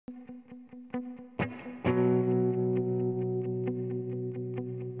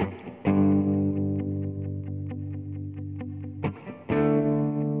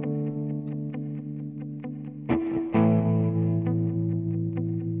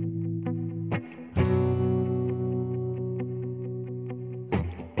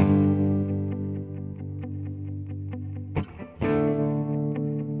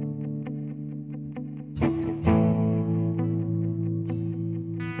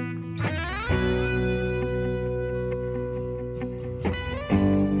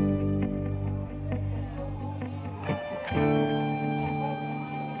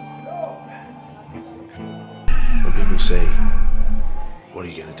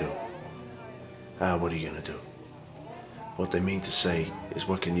do. What are you gonna do? What they mean to say is,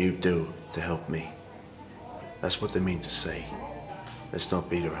 what can you do to help me? That's what they mean to say. Let's not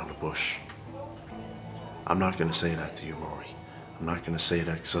beat around the bush. I'm not gonna say that to you, Rory. I'm not gonna say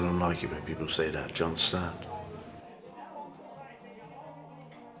that because I don't like it when people say that. Do you understand?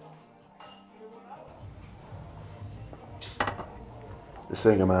 This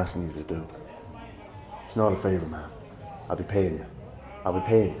thing I'm asking you to do, it's not a favour, man. I'll be paying you. I'll be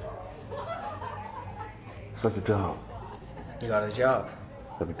paying you. It's like a job. You got a job?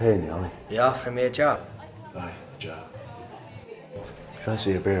 I'll be paying you, aye? You offering me a job? Aye, a job. Can I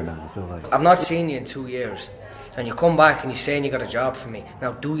see your beer, man? I feel like... I've not seen you in 2 years. And you come back and you're saying you got a job for me.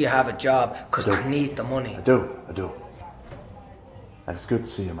 Now, do you have a job? Because I need the money. I do. And it's good to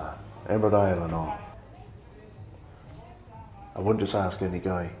see you, man. Ember Isle and all. I wouldn't just ask any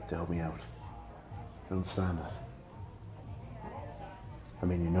guy to help me out. You understand that? I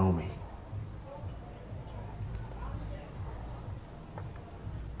mean, you know me.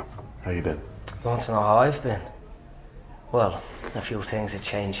 How you been? You want to know how I've been? Well, a few things have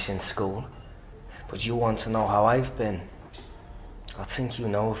changed since school. But you want to know how I've been? I think you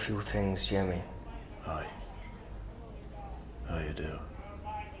know a few things, Jimmy. Aye. You do.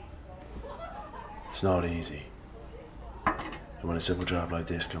 It's not easy. And when a simple job like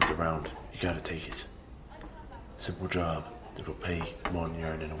this comes around, you gotta take it. Simple job that will pay more than you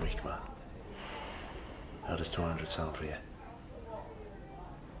earn in a week, man. How does 200 sound for you?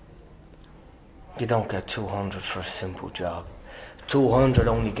 You don't get 200 for a simple job. 200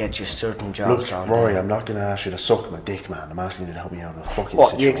 only gets you certain jobs. Look, Rory, I'm not going to ask you to suck my dick, man. I'm asking you to help me out in a fucking situation.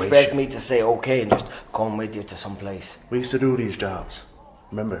 What, you expect me to say okay and just come with you to some place? We used to do these jobs.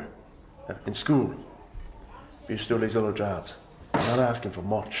 Remember? In school. We used to do these other jobs. I'm not asking for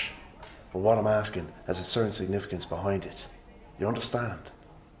much. But what I'm asking has a certain significance behind it. You understand?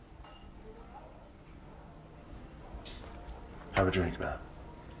 Have a drink, man.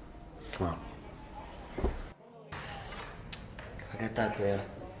 Come on. I'll get that beer.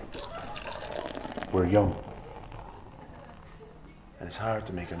 We're young. And it's hard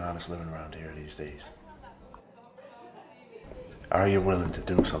to make an honest living around here these days. Are you willing to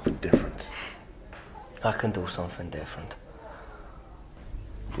do something different? I can do something different.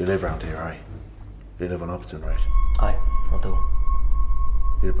 You live around here, aye? You live on Upton, right? Aye, I do.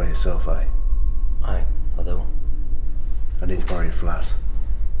 You're by yourself, aye? Aye, I do. I need to borrow your flat.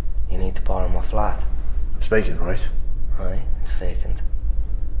 You need to borrow my flat? It's vacant, right? Aye, it's vacant.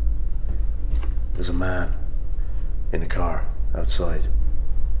 There's a man in a car outside.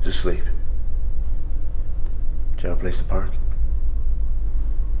 He's asleep. Do you have a place to park?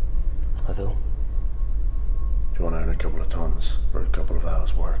 I do. Do you want to earn a couple of tons for a couple of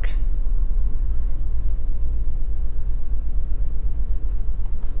hours' work?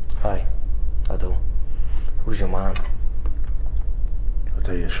 Aye, I do. Who's your man? I'll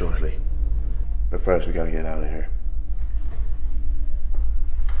tell you shortly. But first we gotta get out of here.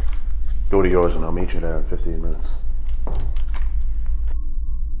 Go to yours and I'll meet you there in 15 minutes.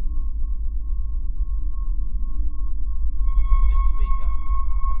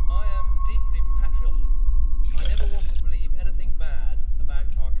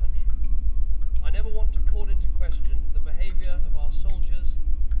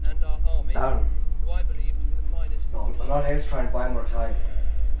 I'm not here to try and buy more time.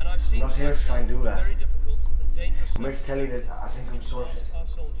 I'm not here to try and do that. I'm here to tell you that I think I'm sorted.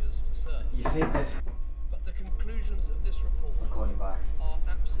 You think that... But the conclusions of this report I'll call you back. Are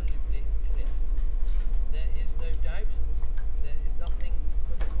absolutely clear. There is no doubt. There is nothing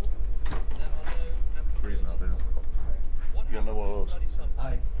equivocal. There are no ambiguities. What happened to Bloody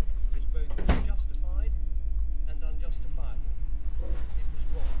Sunday was both justified and unjustifiable. It was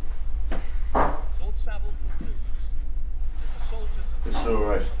wrong. Lord Savile concludes that the soldiers of the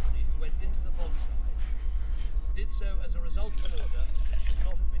army who went into the bonfire did so as a result of an order that should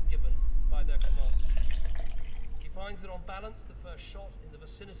not have been given by their commander. He finds that on balance the first shot in the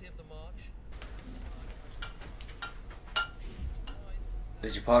vicinity of the march.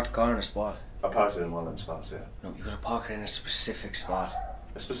 Did you park the car in a spot? I parked it in one of them spots, yeah. No, you gotta park it in a specific spot.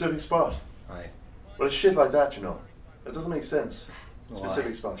 A specific spot? Aye. Well, it's shit like that, you know. It doesn't make sense. Why?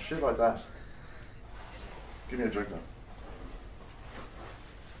 Specific spots, shit like that. Give me a drink now.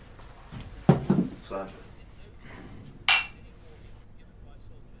 Sandra.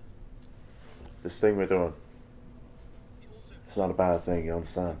 This thing we're doing, it's not a bad thing, you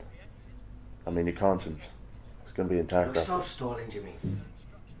understand? I mean, your conscience is going to be intact. Look, stop stalling, Jimmy.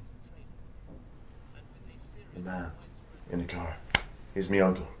 The man in the car, he's my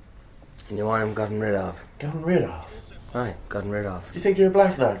uncle. And you want him gotten rid of? Gotten rid of? Aye, gotten rid of. Do you think you're a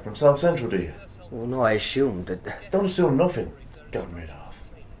black lad from South Central, do you? Well, no, I assumed that... Don't assume nothing. Gotten rid of.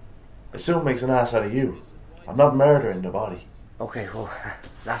 Assume makes an ass out of you. I'm not murdering the body. Okay, well,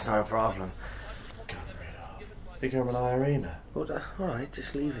 that's not a problem. Gotten rid of. Think I'm an IRA man. Well, alright,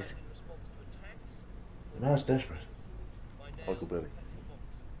 just leave it. The man's desperate. Uncle Billy.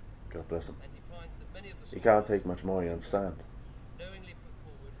 God bless him. He can't take much more, you understand?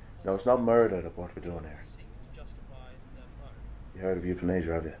 No, it's not murder that what we're doing here. You heard of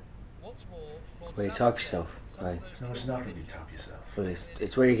euthanasia, have you? Where you top yourself. Aye. No, it's not really top yourself. Well,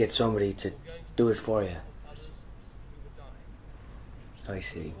 it's where you get somebody to do it for you. I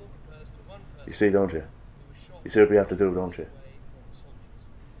see. You see, don't you? You see what we have to do, don't you?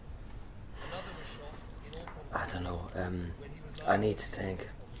 I don't know. I need to think.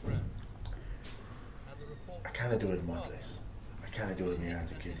 I can't do it in my place. I can't do it in the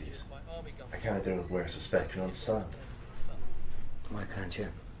Auntie Kitty's. I can't do it where I suspect, you understand? Why can't you?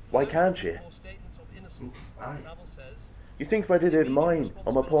 Why can't you? You think if I did it in mine,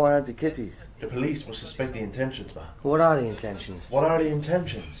 or my poor Auntie Kitty's, the police will suspect the intentions, man? What are the intentions? What are the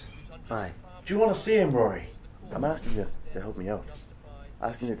intentions? Aye. Do you want to see him, Rory? I'm asking you to help me out.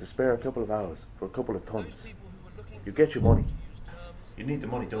 Asking you to spare a couple of hours for a couple of tons. You get your money. You need the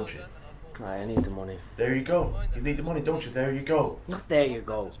money, don't you? Aye, I need the money. There you go. You need the money, don't you? There you go. Not there you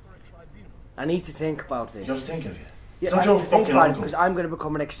go. I need to think about this. You don't think of it. Yeah, It's not I your need to think fucking about it uncle. because I'm going to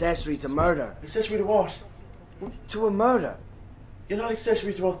become an accessory to murder. Accessory to what? To a murder. You're not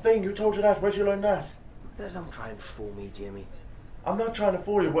accessory to a thing. Who told you that? Where'd you learn that? Don't try and fool me, Jimmy. I'm not trying to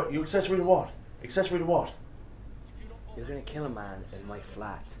fool you. What? You accessory to what? Accessory to what? You're going to kill a man in my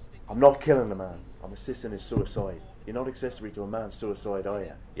flat. I'm not killing a man. I'm assisting his suicide. You're not accessory to a man's suicide, are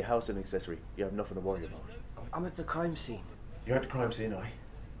you? Your house an accessory. You have nothing to worry about. I'm at the crime scene. You're at the crime scene, aye?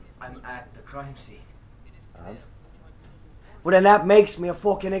 I'm at the crime scene. And? Well, then that makes me a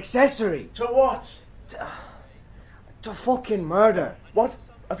fucking accessory. To what? To fucking murder. What?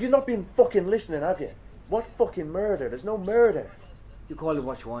 Have you not been fucking listening, have you? What fucking murder? There's no murder. You call it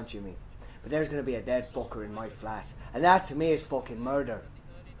what you want, Jimmy. But there's going to be a dead fucker in my flat. And that to me is fucking murder.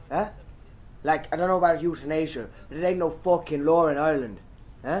 Huh? Like, I don't know about euthanasia, but it ain't no fucking law in Ireland.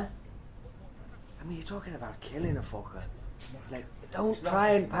 Huh? I mean, you're talking about killing a fucker. Like, don't try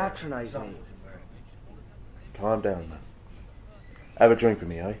and patronise me. Calm down, man. Have a drink with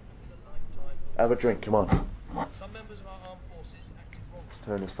me, aye? Have a drink, come on. Some members of our armed forces acted wrongly. Let's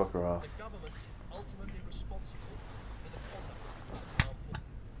turn this fucker off. The government is ultimately responsible for the conduct of the armed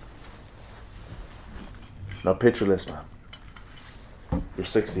forces. Now picture this, man. You're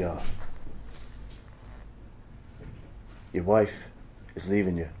 60 odd. Your wife is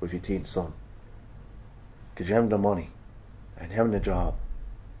leaving you with your teen son. Because you haven't the money and you haven't a job.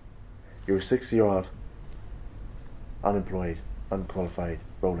 You're a 60-year-old, unemployed, unqualified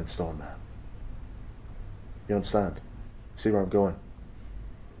Rolling Stone man. You understand? See where I'm going?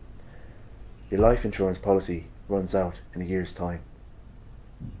 Your life insurance policy runs out in a year's time.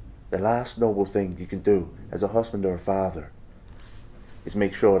 The last noble thing you can do as a husband or a father is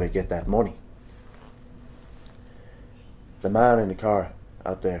make sure they get that money. The man in the car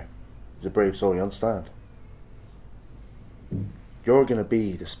out there is a brave soul, you understand? You're going to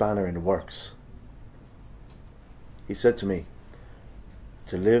be the spanner in the works. He said to me,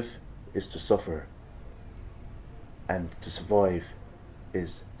 to live is to suffer, and to survive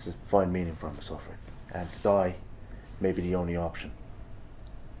is to find meaning from the suffering, and to die may be the only option.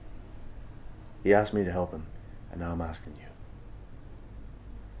 He asked me to help him, and now I'm asking you.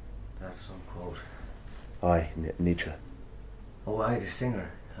 That's some quote. Aye, Nietzsche. Oh, aye, the singer.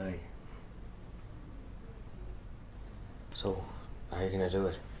 Aye. So, how are you going to do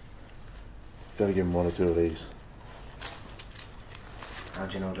it? Gotta give him one or two of these. How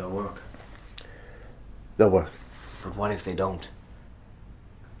do you know they'll work? They'll work. But what if they don't?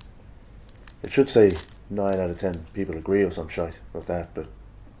 It should say 9 out of 10 people agree or some shite with that, but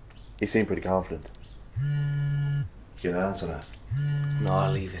he seemed pretty confident. You gonna answer that? No,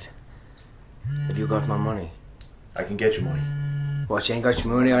 I'll leave it. Have you got my money? I can get you money. What, you ain't got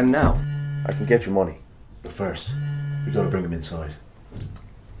your money on now? I can get you money. But first, we gotta bring him inside. Let's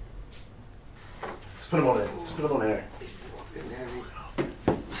put him on there. Let's put him on there.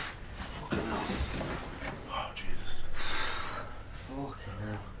 Oh, Jesus. Fucking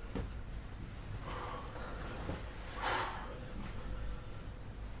hell.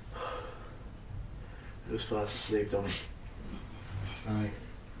 He was fast asleep, don't he? Aye.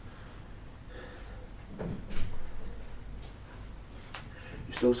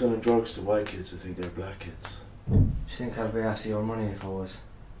 You're still selling drugs to white kids who think they're black kids. Do you think I'd be after your money if I was?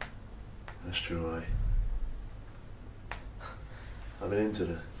 That's true, aye. I've been into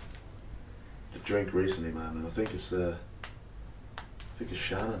the drink recently, man, and I think it's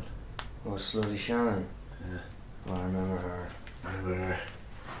Shannon. Oh, slutty Shannon. Yeah. Oh, I remember her.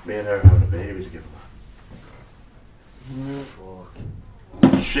 Me and her having a baby together, man.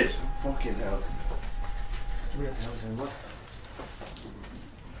 Fuck. Shit! Fucking hell. Give me a thousand, what?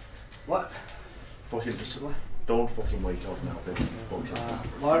 What? Fucking just don't fucking wake up now, baby. Fucking.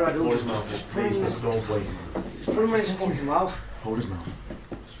 Why do I do Hold this? his mouth, just please, just don't wake him. Just put him in his fucking mouth. Hold his mouth.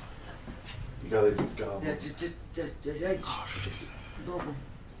 You gotta just go. Yeah, just. Oh shit. No, but-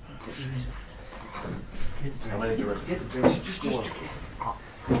 How many do you reckon? Get the drinks. Just.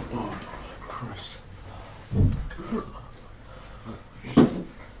 Oh, Christ.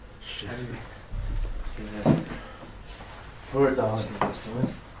 Shit. See this? Hurt down. See this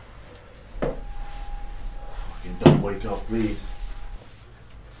doing? Fucking don't wake up, please.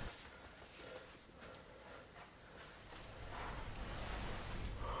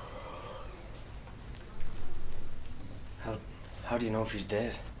 How do you know if he's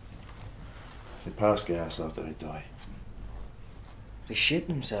dead? They pass gas after they die. They shit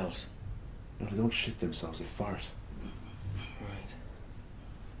themselves. No, they don't shit themselves, they fart. Right.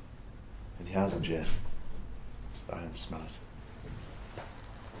 And he hasn't yet. I can smell it.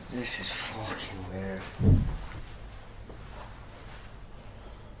 This is fucking weird.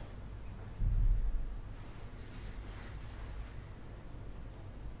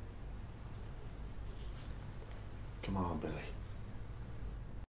 Come on, Billy.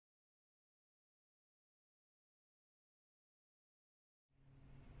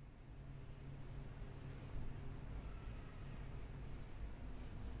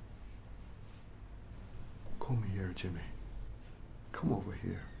 Come here, Jimmy. Come over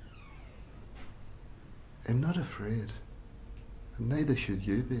here. I'm not afraid, and neither should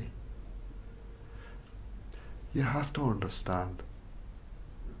you be. You have to understand,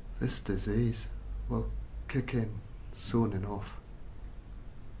 this disease will kick in soon enough.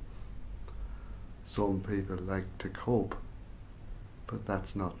 Some people like to cope, but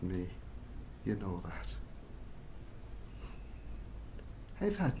that's not me. You know that.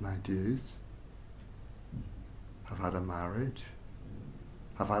 I've had my dues. I've had a marriage.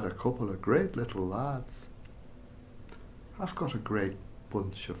 I've had a couple of great little lads. I've got a great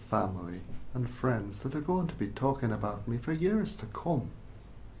bunch of family and friends that are going to be talking about me for years to come.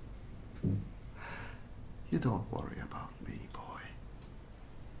 You don't worry about me, boy.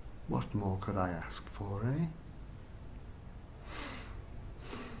 What more could I ask for, eh?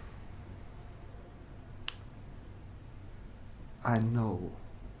 I know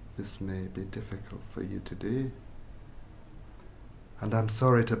this may be difficult for you to do, and I'm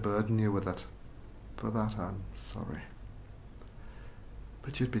sorry to burden you with it. For that I'm sorry.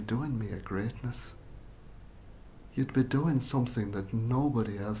 But you'd be doing me a greatness. You'd be doing something that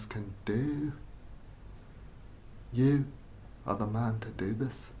nobody else can do. You are the man to do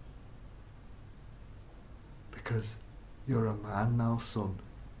this. Because you're a man now, son.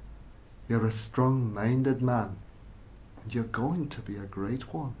 You're a strong-minded man. And you're going to be a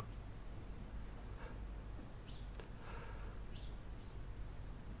great one.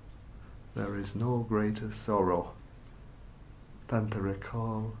 There is no greater sorrow than to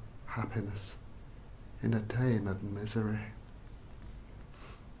recall happiness in a time of misery.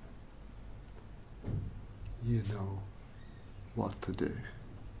 You know what to do.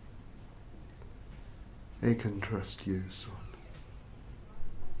 I can trust you, son.